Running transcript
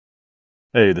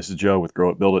Hey, this is Joe with Grow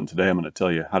It Build It, and today I'm going to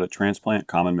tell you how to transplant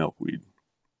common milkweed.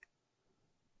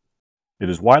 It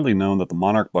is widely known that the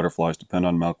monarch butterflies depend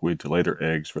on milkweed to lay their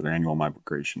eggs for their annual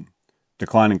migration.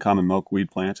 Decline in common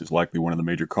milkweed plants is likely one of the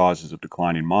major causes of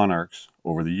declining monarchs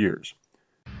over the years.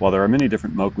 While there are many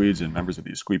different milkweeds and members of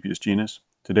the Asclepias genus,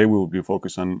 today we will be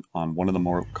focusing on one of the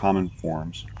more common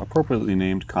forms, appropriately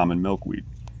named common milkweed,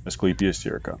 Asclepias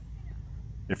syrica.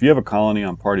 If you have a colony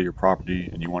on part of your property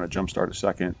and you want to jumpstart a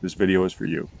second, this video is for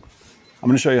you. I'm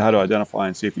going to show you how to identify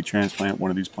and safely transplant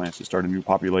one of these plants to start a new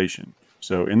population.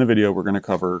 So in the video, we're going to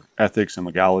cover ethics and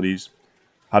legalities,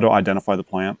 how to identify the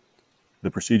plant,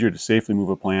 the procedure to safely move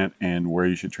a plant, and where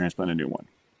you should transplant a new one.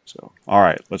 So, all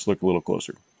right, let's look a little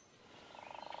closer.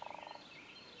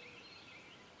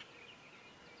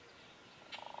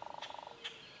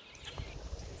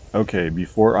 Okay,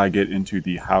 before I get into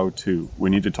the how-to, we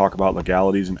need to talk about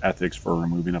legalities and ethics for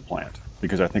removing a plant,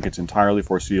 because I think it's entirely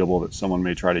foreseeable that someone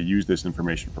may try to use this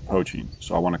information for poaching,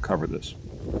 so I want to cover this.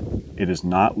 It is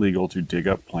not legal to dig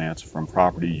up plants from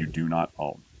property you do not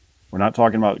own. We're not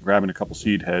talking about grabbing a couple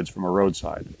seed heads from a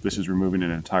roadside. This is removing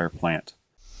an entire plant.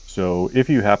 So if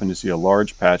you happen to see a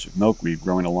large patch of milkweed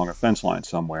growing along a fence line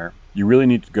somewhere, you really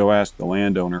need to go ask the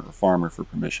landowner or farmer for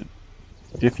permission.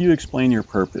 If you explain your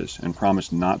purpose and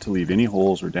promise not to leave any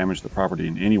holes or damage the property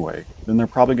in any way, then they're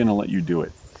probably going to let you do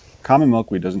it. Common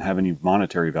milkweed doesn't have any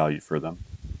monetary value for them,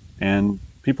 and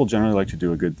people generally like to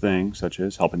do a good thing, such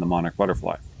as helping the monarch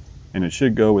butterfly. And it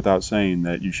should go without saying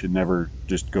that you should never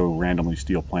just go randomly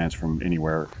steal plants from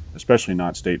anywhere, especially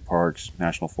not state parks,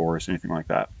 national forests, anything like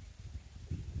that.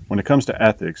 When it comes to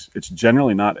ethics, it's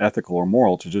generally not ethical or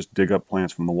moral to just dig up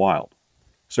plants from the wild.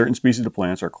 Certain species of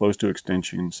plants are close to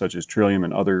extinction, such as trillium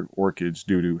and other orchids,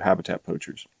 due to habitat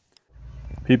poachers.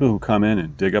 People who come in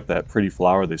and dig up that pretty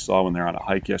flower they saw when they're on a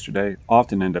hike yesterday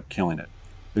often end up killing it.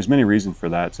 There's many reasons for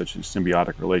that, such as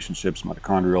symbiotic relationships,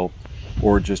 mitochondrial,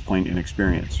 or just plain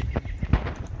inexperience.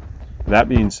 That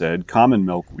being said, common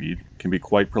milkweed can be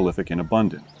quite prolific and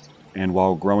abundant. And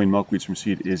while growing milkweeds from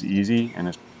seed is easy, and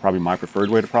is probably my preferred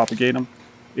way to propagate them,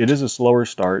 it is a slower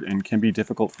start and can be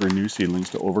difficult for new seedlings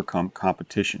to overcome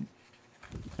competition.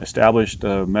 Established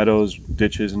meadows,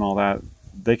 ditches, and all that,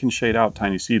 they can shade out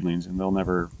tiny seedlings and they'll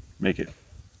never make it.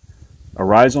 A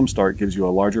rhizome start gives you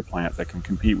a larger plant that can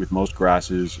compete with most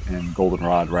grasses and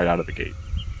goldenrod right out of the gate.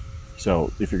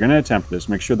 So if you're going to attempt this,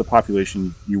 make sure the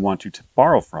population you want to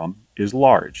borrow from is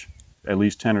large, at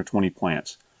least 10 or 20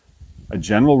 plants. A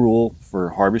general rule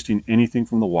for harvesting anything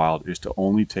from the wild is to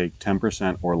only take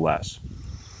 10% or less.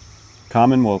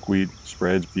 Common milkweed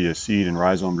spreads via seed and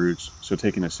rhizome roots, so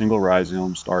taking a single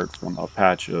rhizome start from a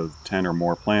patch of 10 or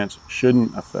more plants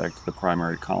shouldn't affect the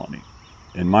primary colony.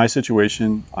 In my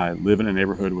situation, I live in a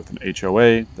neighborhood with an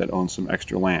HOA that owns some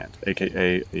extra land,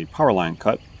 aka a power line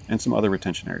cut, and some other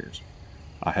retention areas.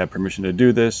 I have permission to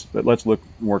do this, but let's look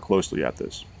more closely at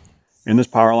this. In this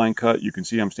power line cut, you can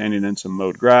see I'm standing in some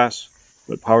mowed grass,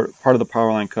 but part of the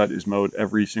power line cut is mowed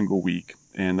every single week,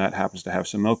 and that happens to have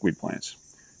some milkweed plants.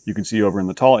 You can see over in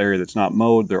the tall area that's not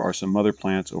mowed, there are some other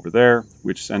plants over there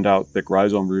which send out thick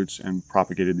rhizome roots and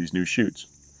propagated these new shoots.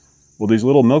 Well, these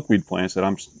little milkweed plants that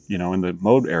I'm, in the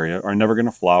mowed area are never going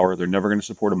to flower. They're never going to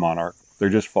support a monarch. They're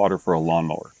just fodder for a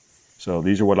lawnmower. So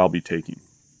these are what I'll be taking.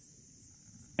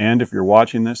 And if you're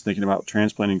watching this thinking about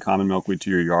transplanting common milkweed to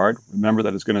your yard, remember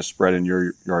that it's going to spread in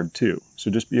your yard too.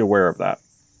 So just be aware of that.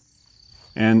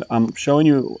 And I'm showing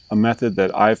you a method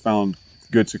that I've found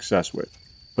good success with.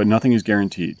 But nothing is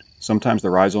guaranteed. Sometimes the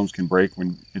rhizomes can break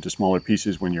into smaller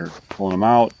pieces when you're pulling them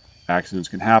out. Accidents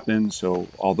can happen. So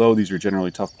although these are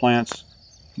generally tough plants,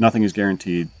 nothing is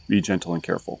guaranteed. Be gentle and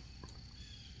careful.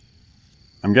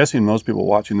 I'm guessing most people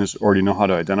watching this already know how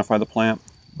to identify the plant,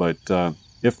 but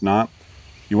if not,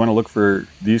 you want to look for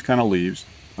these kind of leaves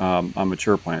on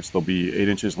mature plants. They'll be 8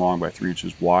 inches long by 3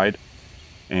 inches wide,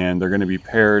 and they're going to be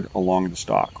paired along the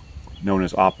stalk, known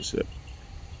as opposite.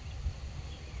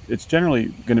 It's generally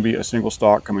going to be a single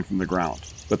stalk coming from the ground,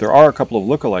 but there are a couple of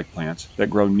lookalike plants that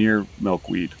grow near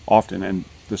milkweed often, and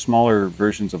the smaller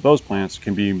versions of those plants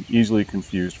can be easily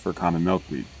confused for common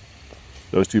milkweed.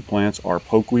 Those two plants are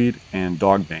Pokeweed and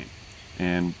Dogbane,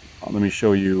 and let me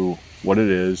show you what it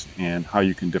is and how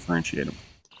you can differentiate them.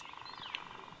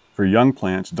 For young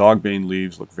plants, Dogbane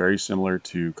leaves look very similar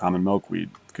to common milkweed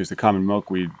because the common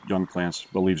milkweed young plants,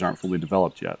 the leaves aren't fully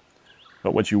developed yet.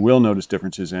 But what you will notice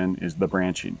differences in is the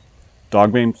branching.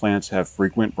 Dogbane plants have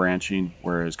frequent branching,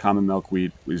 whereas common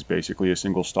milkweed is basically a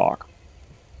single stalk.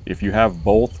 If you have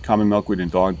both common milkweed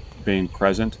and Dogbane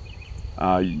present,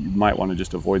 you might want to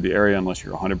just avoid the area unless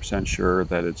you're 100% sure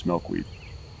that it's milkweed.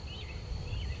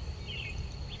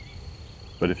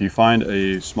 But if you find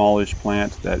a smallish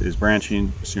plant that is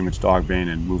branching, assume it's dogbane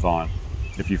and move on.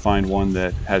 If you find one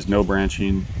that has no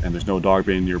branching and there's no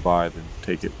dogbane nearby, then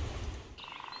take it.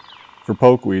 For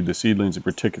pokeweed, the seedlings in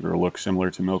particular look similar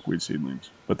to milkweed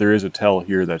seedlings, but there is a tell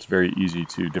here that's very easy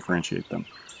to differentiate them.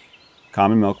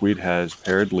 Common milkweed has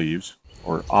paired leaves,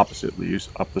 or opposite leaves,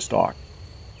 up the stalk.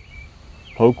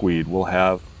 Pokeweed will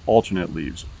have alternate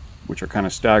leaves, which are kind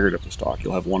of staggered up the stalk.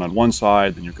 You'll have one on one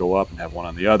side, then you go up and have one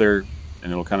on the other,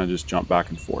 and it'll kind of just jump back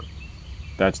and forth.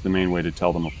 That's the main way to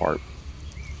tell them apart.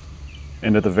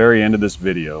 And at the very end of this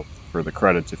video, for the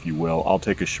credits if you will, I'll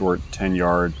take a short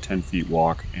 10-yard, 10-feet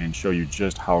walk and show you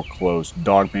just how close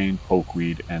dogbane,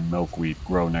 pokeweed, and milkweed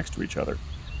grow next to each other.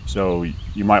 So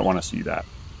you might want to see that.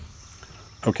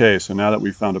 Okay, so now that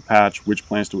we've found a patch, which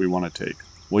plants do we want to take?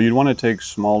 Well, you'd want to take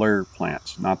smaller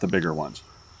plants, not the bigger ones.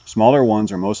 Smaller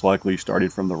ones are most likely starting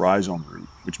from the rhizome root,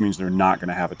 which means they're not going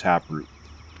to have a taproot.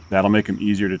 That'll make them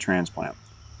easier to transplant.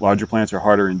 Larger plants are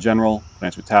harder in general.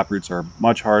 Plants with taproots are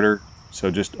much harder,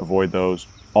 so just avoid those.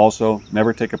 Also,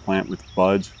 never take a plant with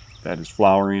buds that is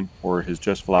flowering or has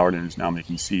just flowered and is now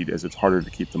making seed, as it's harder to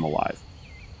keep them alive.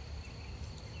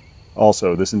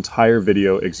 Also, this entire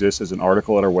video exists as an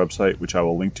article at our website, which I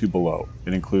will link to below.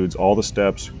 It includes all the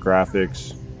steps,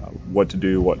 graphics, what to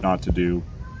do, what not to do,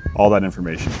 all that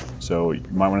information. So you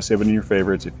might want to save it in your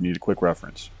favorites if you need a quick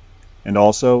reference. And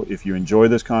also, if you enjoy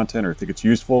this content or think it's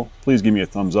useful, please give me a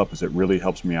thumbs up, as it really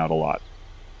helps me out a lot.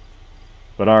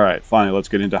 But alright, finally, let's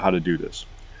get into how to do this.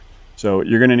 So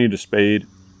you're going to need a spade,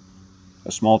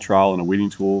 a small trowel, and a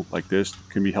weeding tool like this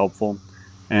can be helpful,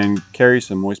 and carry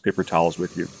some moist paper towels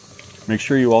with you. Make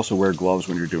sure you also wear gloves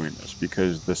when you're doing this,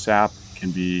 because the sap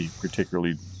can be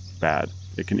particularly bad.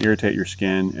 It can irritate your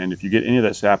skin, and if you get any of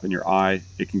that sap in your eye,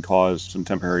 it can cause some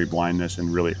temporary blindness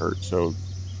and really hurt. So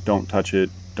don't touch it,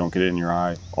 don't get it in your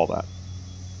eye, all that.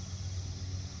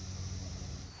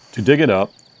 To dig it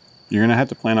up, you're going to have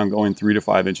to plan on going 3 to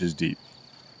 5 inches deep.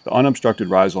 The unobstructed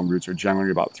rhizome roots are generally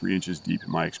about 3 inches deep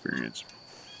in my experience.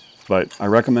 But I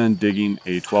recommend digging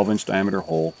a 12-inch diameter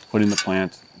hole, putting the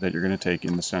plant that you're going to take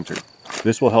in the center.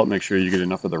 This will help make sure you get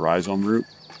enough of the rhizome root.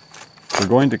 We're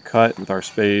going to cut with our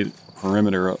spade a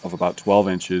perimeter of about 12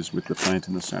 inches with the plant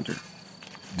in the center.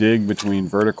 Dig between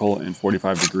vertical and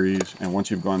 45 degrees, and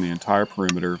once you've gone the entire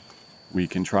perimeter, we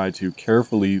can try to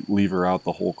carefully lever out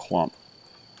the whole clump.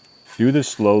 Do this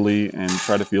slowly and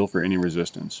try to feel for any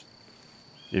resistance.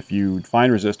 If you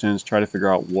find resistance, try to figure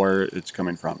out where it's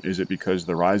coming from. Is it because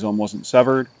the rhizome wasn't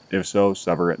severed? If so,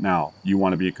 sever it now. You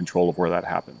want to be in control of where that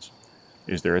happens.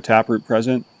 Is there a taproot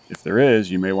present? If there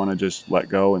is, you may want to just let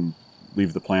go and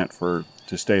leave the plant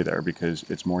to stay there, because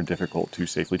it's more difficult to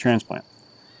safely transplant.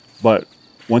 But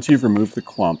once you've removed the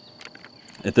clump,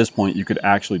 at this point you could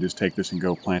actually just take this and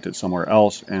go plant it somewhere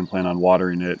else and plan on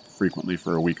watering it frequently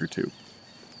for a week or two.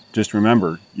 Just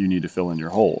remember, you need to fill in your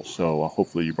holes, so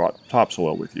hopefully you brought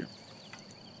topsoil with you.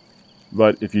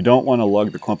 But if you don't want to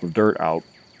lug the clump of dirt out,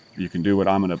 you can do what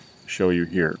I'm going to show you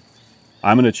here.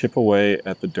 I'm going to chip away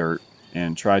at the dirt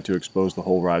and try to expose the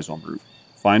whole rhizome root.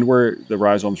 Find where the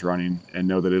rhizome's running and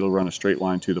know that it'll run a straight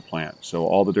line to the plant. So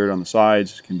all the dirt on the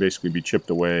sides can basically be chipped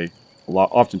away.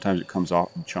 Oftentimes it comes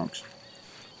off in chunks.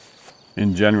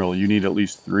 In general, you need at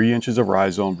least 3 inches of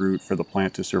rhizome root for the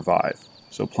plant to survive.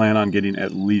 So plan on getting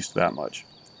at least that much.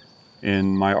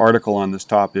 In my article on this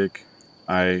topic,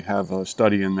 I have a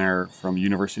study in there from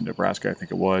University of Nebraska, I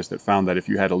think it was, that found that if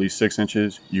you had at least 6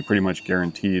 inches, you pretty much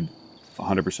guaranteed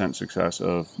 100% success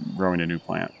of growing a new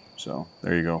plant. So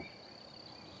there you go.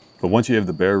 But once you have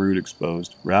the bare root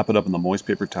exposed, wrap it up in the moist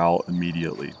paper towel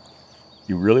immediately.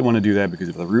 You really want to do that because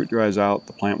if the root dries out,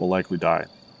 the plant will likely die.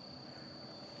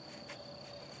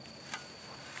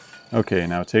 Okay,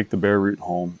 now take the bare root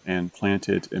home and plant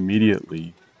it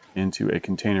immediately into a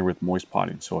container with moist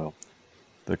potting soil.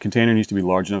 The container needs to be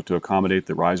large enough to accommodate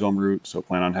the rhizome root, so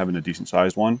plan on having a decent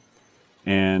sized one.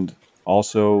 And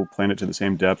also plant it to the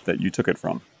same depth that you took it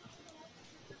from.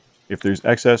 If there's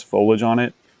excess foliage on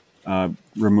it,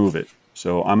 remove it.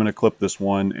 So I'm going to clip this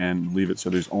one and leave it so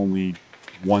there's only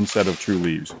one set of true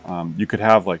leaves. You could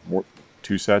have like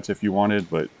 2 sets if you wanted,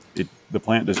 but the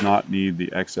plant does not need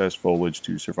the excess foliage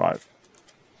to survive.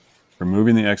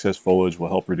 Removing the excess foliage will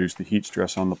help reduce the heat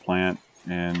stress on the plant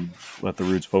and let the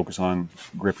roots focus on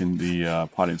gripping the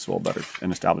potting soil better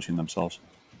and establishing themselves.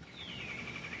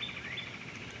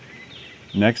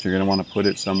 Next, you're going to want to put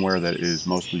it somewhere that is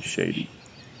mostly shady.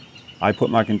 I put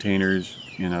my containers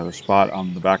in a spot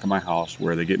on the back of my house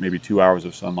where they get maybe 2 hours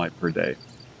of sunlight per day.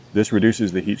 This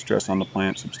reduces the heat stress on the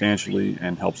plant substantially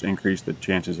and helps increase the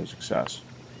chances of success.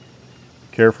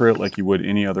 Care for it like you would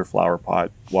any other flower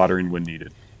pot, watering when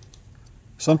needed.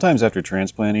 Sometimes after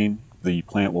transplanting, the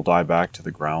plant will die back to the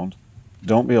ground.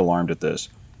 Don't be alarmed at this.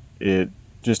 It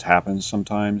just happens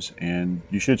sometimes, and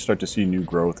you should start to see new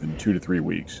growth in 2 to 3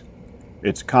 weeks.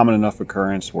 It's a common enough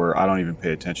occurrence where I don't even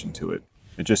pay attention to it.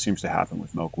 It just seems to happen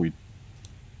with milkweed.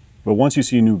 But once you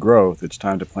see new growth, it's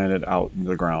time to plant it out into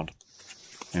the ground.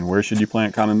 And where should you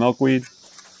plant common milkweed?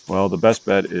 Well, the best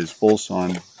bet is full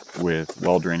sun with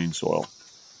well-draining soil.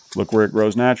 Look where it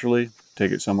grows naturally,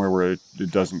 take it somewhere where it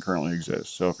doesn't currently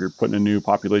exist. So if you're putting a new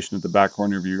population at the back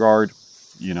corner of your yard,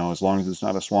 as long as it's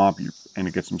not a swamp and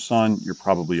it gets some sun, you're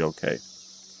probably okay.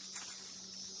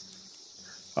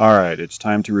 All right, it's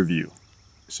time to review.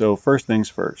 So first things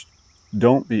first,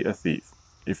 don't be a thief.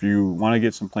 If you want to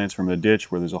get some plants from a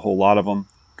ditch where there's a whole lot of them,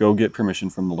 go get permission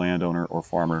from the landowner or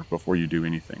farmer before you do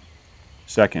anything.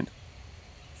 Second,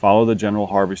 follow the general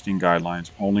harvesting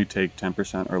guidelines, only take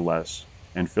 10% or less,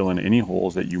 and fill in any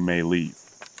holes that you may leave.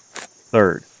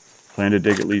 Third, plan to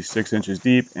dig at least 6 inches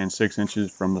deep and 6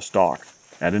 inches from the stalk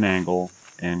at an angle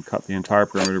and cut the entire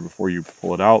perimeter before you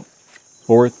pull it out.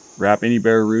 Fourth, wrap any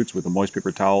bare roots with a moist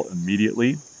paper towel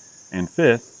immediately. And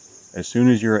fifth, as soon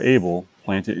as you're able,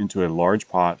 plant it into a large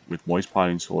pot with moist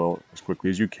potting soil as quickly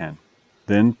as you can.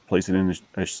 Then place it in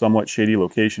a somewhat shady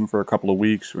location for a couple of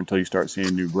weeks or until you start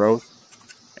seeing new growth.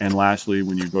 And lastly,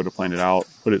 when you go to plant it out,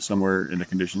 put it somewhere in the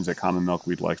conditions that common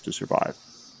milkweed likes to survive.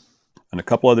 And a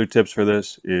couple other tips for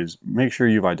this is make sure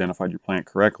you've identified your plant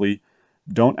correctly.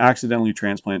 Don't accidentally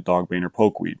transplant dogbane or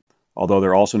pokeweed. Although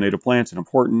they're also native plants and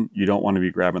important, you don't want to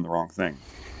be grabbing the wrong thing.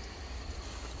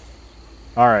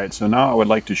 Alright, so now I would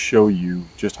like to show you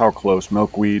just how close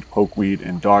milkweed, pokeweed,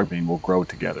 and dogbane will grow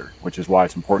together, which is why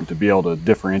it's important to be able to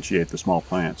differentiate the small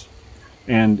plants.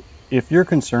 And if you're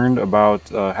concerned about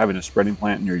having a spreading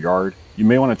plant in your yard, you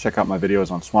may want to check out my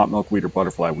videos on swamp milkweed or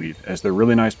butterfly weed, as they're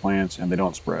really nice plants and they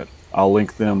don't spread. I'll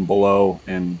link them below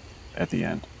and at the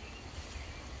end.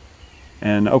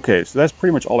 And okay, so that's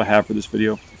pretty much all I have for this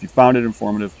video. If you found it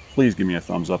informative, please give me a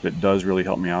thumbs up. It does really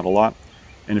help me out a lot.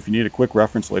 And if you need a quick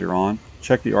reference later on,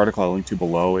 check the article I'll link to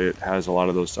below. It has a lot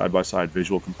of those side-by-side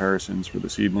visual comparisons for the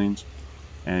seedlings,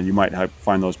 and you might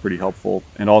find those pretty helpful.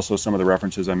 And also some of the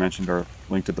references I mentioned are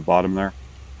linked at the bottom there.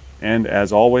 And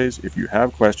as always, if you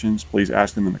have questions, please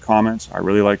ask them in the comments. I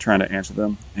really like trying to answer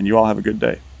them, and you all have a good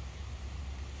day.